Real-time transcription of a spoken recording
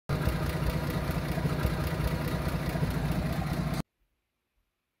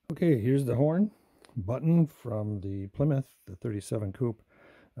Okay, here's the horn button from the Plymouth, the 37 coupe.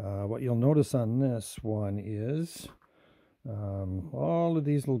 What you'll notice on this one is all of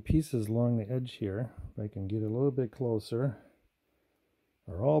these little pieces along the edge here, if I can get a little bit closer,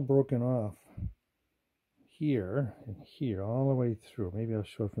 are all broken off here and here all the way through. Maybe I'll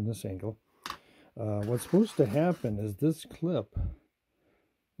show it from this angle. What's supposed to happen is this clip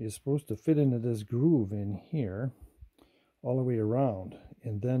is supposed to fit into this groove in here all the way around,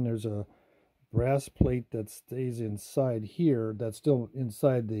 and then there's a brass plate that stays inside here that's still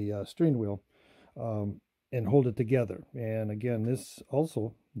inside the steering wheel and hold it together. And again, this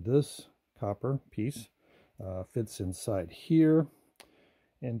copper piece fits inside here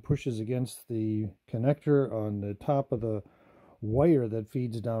and pushes against the connector on the top of the wire that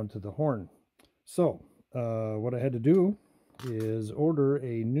feeds down to the horn. So what I had to do is order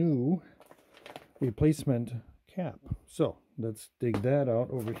a new replacement cap. So let's dig that out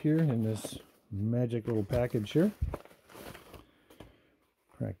over here in this magic little package here.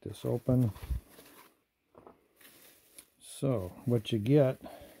 Crack this open. So what you get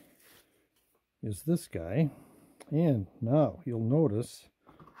is this guy, and now you'll notice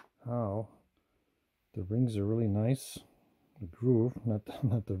how the rings are really nice. The groove, not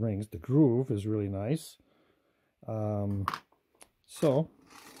the rings, the groove is really nice. So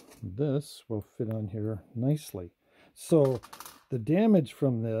this will fit on here nicely. So the damage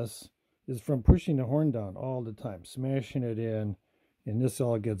from this is from pushing the horn down all the time, smashing it in, and this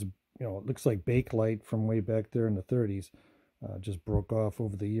all gets, it looks like Bakelite from way back there in the 30s. Just broke off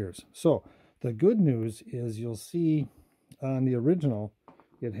over the years. So the good news is you'll see on the original,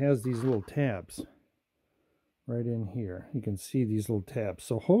 it has these little tabs right in here. You can see these little tabs.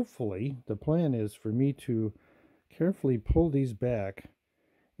 So hopefully the plan is for me to carefully pull these back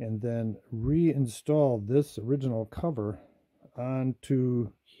and then reinstall this original cover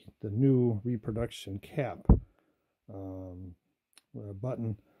onto the new reproduction cap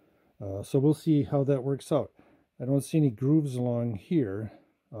button. So we'll see how that works out. I don't see any grooves along here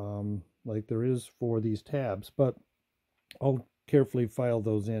like there is for these tabs, but I'll carefully file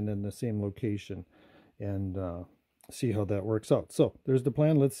those in the same location and see how that works out. So there's the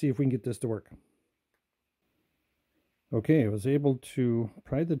plan. Let's see if we can get this to work. Okay, I was able to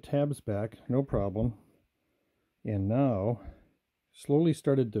pry the tabs back, no problem, and now slowly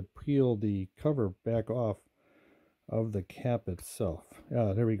started to peel the cover back off of the cap itself.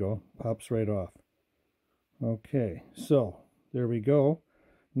 Ah, there we go, pops right off. Okay, so there we go.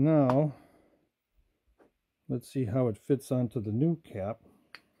 Now let's see how it fits onto the new cap.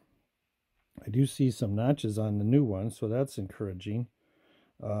 I do see some notches on the new one, so that's encouraging.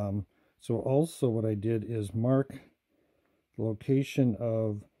 So also what I did is mark the location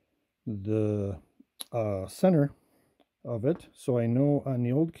of the center of it, so I know on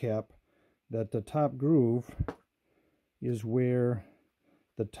the old cap that the top groove is where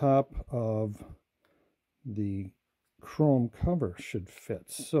the top of the chrome cover should fit.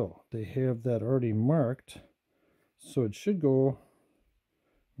 So they have that already marked, so it should go,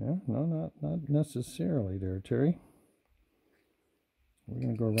 yeah, no, not necessarily there, Terry. We're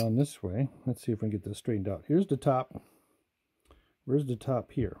going to go around this way. Let's see if we can get this straightened out. Here's the top. Where's the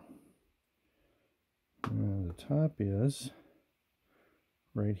top here? The top is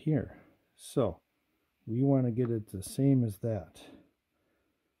right here. So we want to get it the same as that.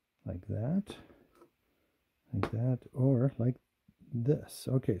 Like that. Like that. Or like this.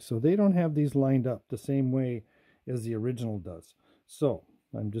 Okay, so they don't have these lined up the same way as the original does. So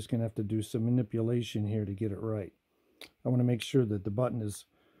I'm just going to have to do some manipulation here to get it right. I want to make sure that the button is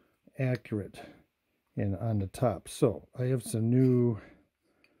accurate and on the top. So I have some new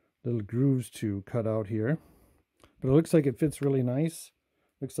little grooves to cut out here, but it looks like it fits really nice.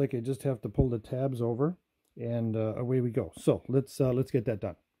 Looks like I just have to pull the tabs over and away we go. So let's get that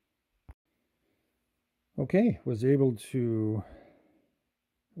done. Okay, was able to,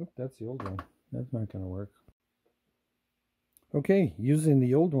 oop, that's the old one. That's not going to work. Okay, using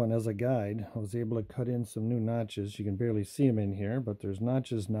the old one as a guide, I was able to cut in some new notches. You can barely see them in here, but there's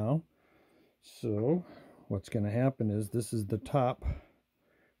notches now. So what's going to happen is this is the top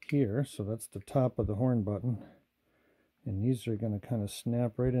here, so that's the top of the horn button, and these are going to kind of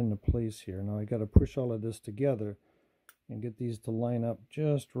snap right into place here. Now I got to push all of this together and get these to line up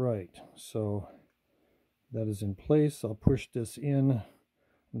just right. So that is in place. I'll push this in.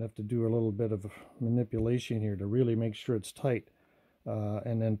 I'm going to have to do a little bit of manipulation here to really make sure it's tight,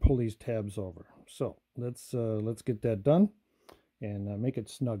 and then pull these tabs over. So let's get that done and make it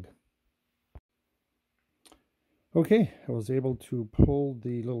snug. Okay, I was able to pull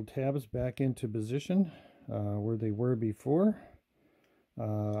the little tabs back into position where they were before.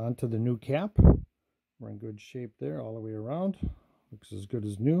 onto the new cap. We're in good shape there all the way around. Looks as good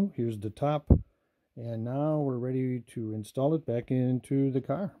as new. Here's the top. And now we're ready to install it back into the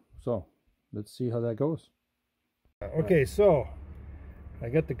car. So let's see how that goes. Okay, so I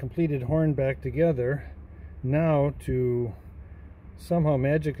got the completed horn back together. Now to somehow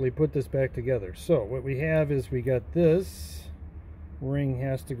magically put this back together. So what we have is we got this ring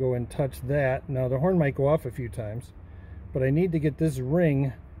has to go and touch that. Now the horn might go off a few times, but I need to get this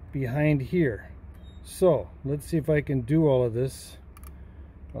ring behind here. So let's see if I can do all of this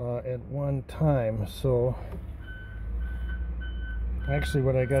at one time. So actually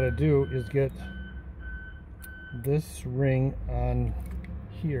what I got to do is get this ring on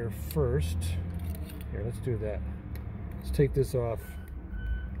here first. Here, let's do that. Let's take this off.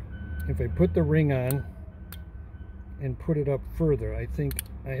 If I put the ring on and put it up further, I think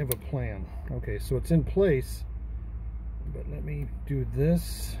I have a plan. Okay, so it's in place, but let me do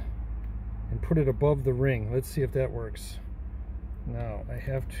this and put it above the ring. Let's see if that works. Now I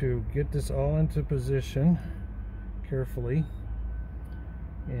have to get this all into position carefully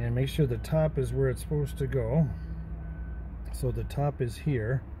and make sure the top is where it's supposed to go. So the top is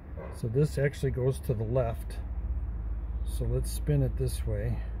here. So this actually goes to the left. So let's spin it this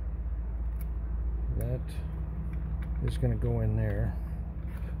way. That is going to go in there.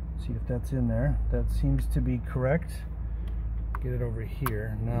 See if that's in there. That seems to be correct. Get it over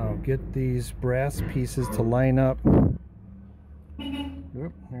here. Now get these brass pieces to line up.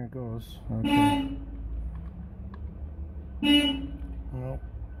 Oop, there it goes. Okay. Well,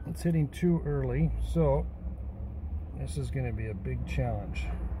 it's hitting too early, so this is going to be a big challenge.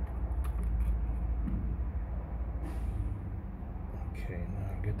 Okay,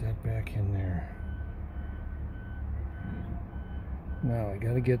 now get that back in there. Now I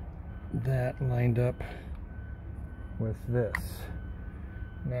got to get that lined up with this.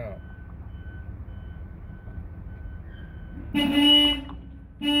 Now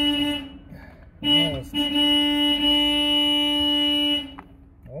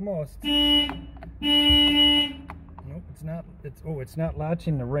almost. Nope, it's not. It's not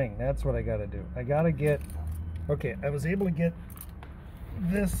latching the ring. That's what I got to do. I got to get. Okay, I was able to get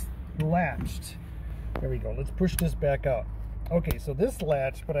this latched. There we go. Let's push this back out. Okay, so this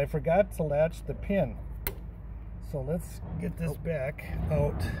latched, but I forgot to latch the pin. So let's get this back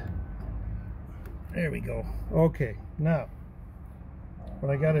out. There we go. Okay, now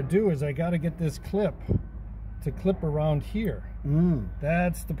what I got to do is I got to get this clip to clip around here.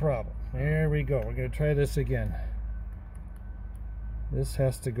 That's the problem. There we go. We're going to try this again. This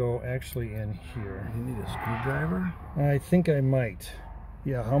has to go actually in here. You need a screwdriver? I think I might.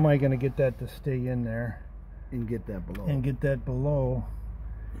 Yeah, how am I going to get that to stay in there? And get that below. And get that below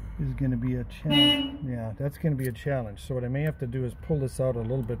is going to be a challenge. Yeah, that's going to be a challenge. So what I may have to do is pull this out a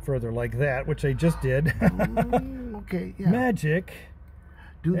little bit further like that, which I just did. Okay, yeah. Magic.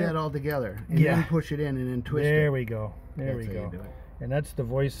 Do that all together. And then push it in and then twist it. There we go. There we go. And that's the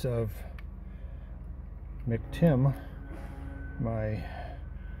voice of McTim, my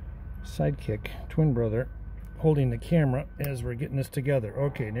sidekick, twin brother, holding the camera as we're getting this together.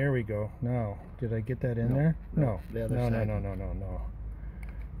 Okay, there we go. Now, did I get that in there? No. The other No. side.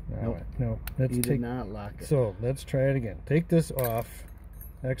 No. Let's You did not lock it. So let's try it again. Take this off.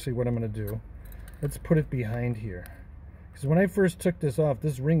 Actually, what I'm going to do, let's put it behind here. Because when I first took this off,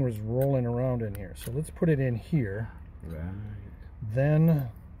 this ring was rolling around in here. So let's put it in here. Right. Then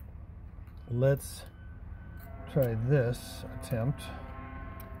let's try this attempt.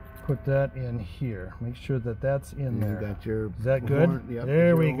 Put that in here. Make sure that that's in there. You got your Is that good? Horn, yep,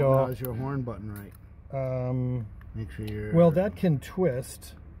 there we go. Now is your horn button right? Make sure you're. Well, that can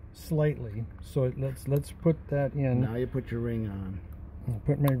twist slightly. So let's put that in. Now you put your ring on. I'll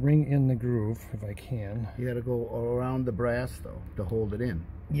put my ring in the groove if I can. You got to go around the brass though to hold it in.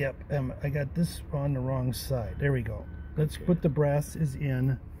 Yep. I got this on the wrong side. There we go. Let's put the brass is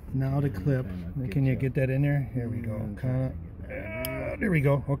in. Now the clip. Can you get that in there? Here we go. There we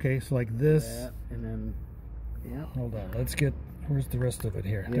go. Okay, so like this. That, and then, yeah. Hold on. Let's get. Where's the rest of it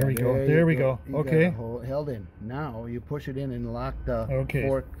here? Yeah, there we go. There we go. Okay. Held in. Now you push it in and lock the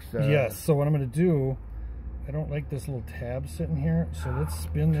forks. Yes. So what I'm going to do, I don't like this little tab sitting here, so let's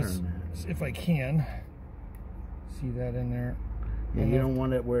spin this if I can. See that in there? Yeah, you don't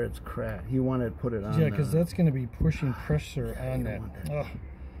want it where it's cracked. You want to put it on. Yeah, because that's going to be pushing pressure on that.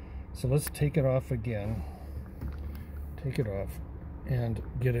 So let's take it off again. Take it off and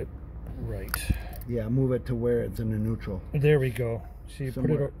get it right. Yeah, move it to where it's in the neutral. There we go. See,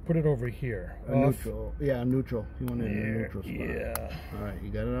 put it over here. Neutral. Yeah, neutral. You want it in a neutral spot. Yeah. All right, you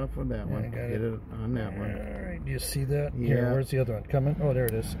got it off on that one. Get it on that one. All right, do you see that? Yeah. Here, where's the other one? Coming? Oh, there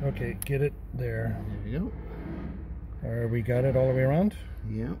it is. Okay, get it there. There you go. All right, we got it all the way around?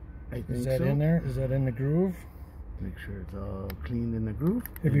 Yeah, I think so. Is that in there? Is that in the groove? Make sure it's all clean in the groove.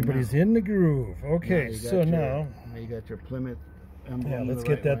 Everybody's in the groove. Okay, so now you got your Plymouth emblem. Yeah, let's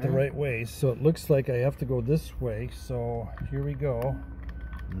get that the right way. So it looks like I have to go this way. So here we go.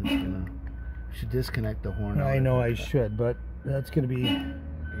 You should disconnect the horn. I know I should, but that's going to be...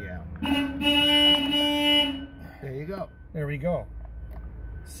 Yeah. There you go. There we go.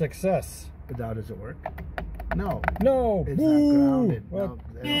 Success. But now does it work? No. No. It's Woo! not grounded. What? No,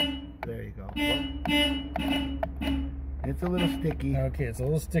 there you go. It's a little sticky. Okay, it's a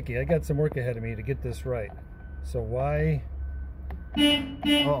little sticky. I got some work ahead of me to get this right. So why...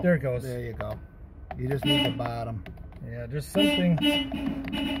 Oh, there it goes. There you go. You just need the bottom. Yeah, there's something...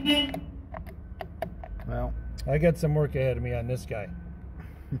 Well, I got some work ahead of me on this guy.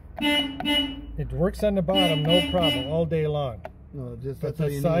 It works on the bottom, no problem, all day long. No, just but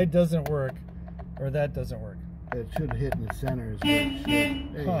the side doesn't work, or that doesn't work. It should hit in the center is where it should.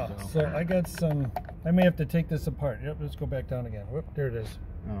 There you go. So I got some... I may have to take this apart. Yep, let's go back down again. Whoop, there it is.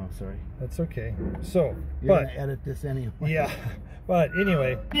 Oh, sorry. That's okay. So, You're gonna edit this anyway. Yeah, but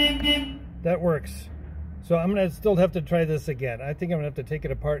anyway, that works. So I'm gonna still have to try this again. I think I'm gonna have to take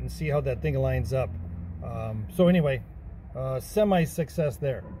it apart and see how that thing lines up. So anyway, semi-success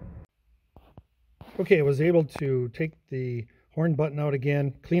there. Okay, I was able to take the horn button out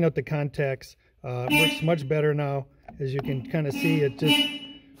again, clean out the contacts. It works much better now. As you can kind of see, it just,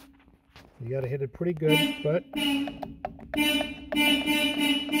 you got to hit it pretty good, but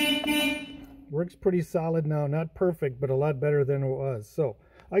works pretty solid now. Not perfect, but a lot better than it was. So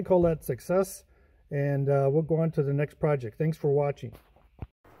I call that success, and we'll go on to the next project. Thanks for watching.